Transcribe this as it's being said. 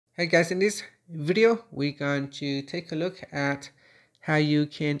Hi guys, in this video we're going to take a look at how you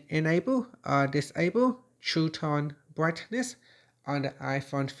can enable or disable True Tone brightness on the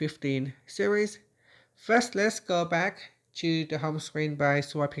iPhone 15 series. First, let's go back to the home screen by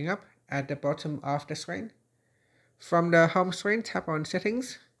swiping up at the bottom of the screen. From the home screen, tap on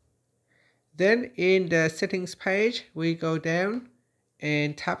Settings. Then in the Settings page, we go down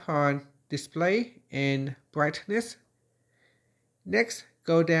and tap on Display and Brightness. Next,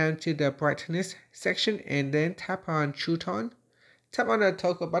 go down to the brightness section and then tap on True Tone. Tap on the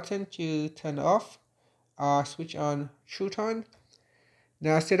toggle button to turn off or switch on True Tone.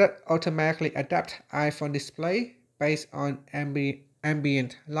 Now set that automatically adapt iPhone display based on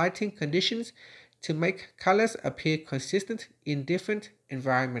ambient lighting conditions to make colors appear consistent in different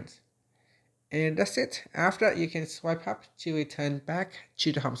environments. And that's it. After, you can swipe up to return back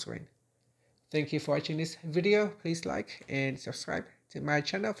to the home screen. Thank you for watching this video. Please like and subscribe to my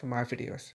channel for more videos.